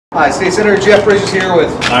Hi, State Senator Jeff Bridges here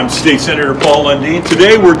with... I'm State Senator Paul Lundeen.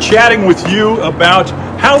 Today we're chatting with you about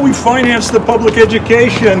how we finance the public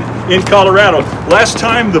education in Colorado. Last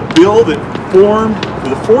time the bill that formed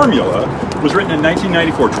the formula was written in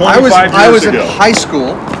 1994, 25 years ago. I was in high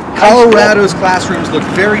school. Colorado's classrooms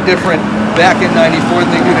looked very different back in 94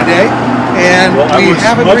 than they do today. And well, we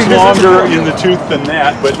haven't much longer the in the tooth than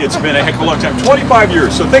that, but it's been a heck of a long time. 25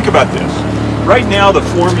 years. So think about this. Right now the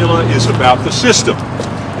formula is about the system.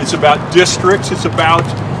 It's about districts, it's about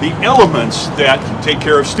the elements that take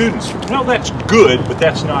care of students. Well, that's good, but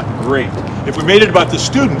that's not great. If we made it about the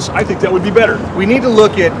students, I think that would be better. We need to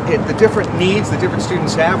look at the different needs that different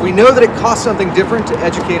students have. We know that it costs something different to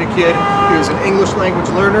educate a kid who's an English language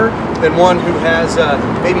learner than one who has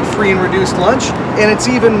maybe free and reduced lunch, and it's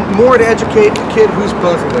even more to educate a kid who's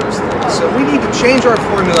both of those things. So we need to change our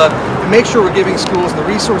formula to make sure we're giving schools the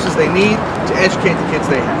resources they need to educate the kids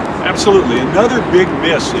they have. Absolutely. Another big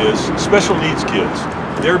miss is special needs kids.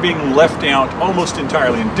 They're being left out almost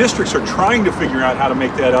entirely, and districts are trying to figure out how to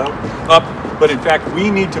make that up, but in fact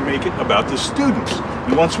we need to make it about the students.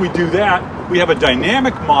 And once we do that, we have a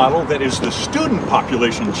dynamic model that as the student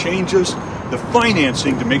population changes, the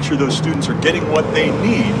financing to make sure those students are getting what they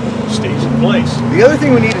need stays in place. The other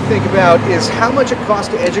thing we need to think about is how much it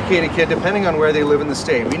costs to educate a kid depending on where they live in the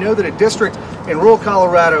state. We know that a district in rural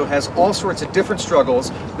Colorado has all sorts of different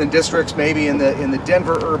struggles than districts maybe in the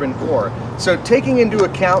Denver urban core. So taking into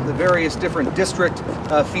account the various different district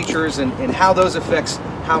features and how those affects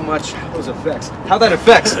how that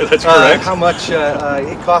affects That's correct. how much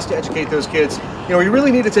it costs to educate those kids. You know, we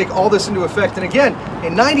really need to take all this into effect. And again,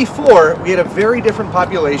 in '94, we had a very different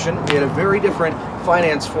population. We had a very different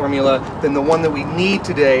finance formula than the one that we need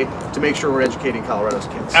today to make sure we're educating Colorado's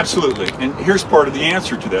kids. Absolutely. And here's part of the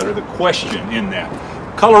answer to that, or the question in that.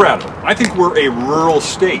 Colorado, I think we're a rural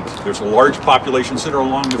state. There's a large population center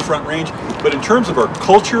along the Front Range, but in terms of our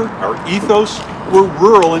culture, our ethos, we're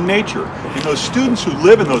rural in nature. And those students who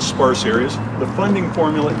live in those sparse areas, the funding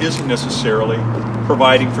formula isn't necessarily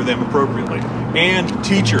providing for them appropriately. And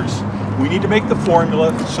teachers. We need to make the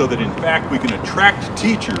formula so that in fact we can attract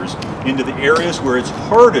teachers into the areas where it's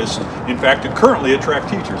hardest, in fact, to currently attract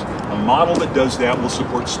teachers. A model that does that will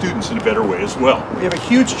support students in a better way as well. We have a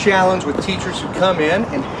huge challenge with teachers who come in,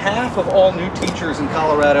 and half of all new teachers in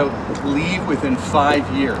Colorado leave within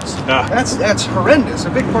 5 years. That's horrendous. A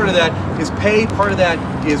big part of that is pay, part of that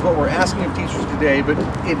is what we're asking of teachers today, but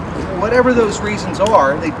whatever those reasons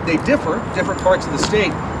are, they differ, different parts of the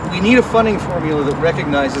state. We need a funding formula that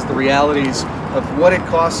recognizes the realities of what it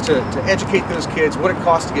costs to educate those kids, what it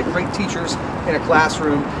costs to get great teachers in a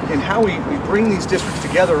classroom, and how we bring these districts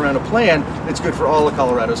together around a plan that's good for all of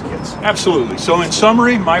Colorado's kids. Absolutely. So in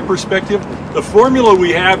summary, my perspective, the formula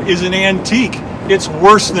we have is an antique. It's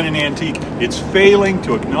worse than an antique. It's failing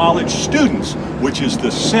to acknowledge students, which is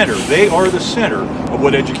the center. They are the center of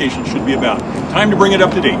what education should be about. Time to bring it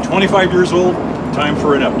up to date. 25 years old, time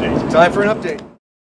for an update. Time for an update.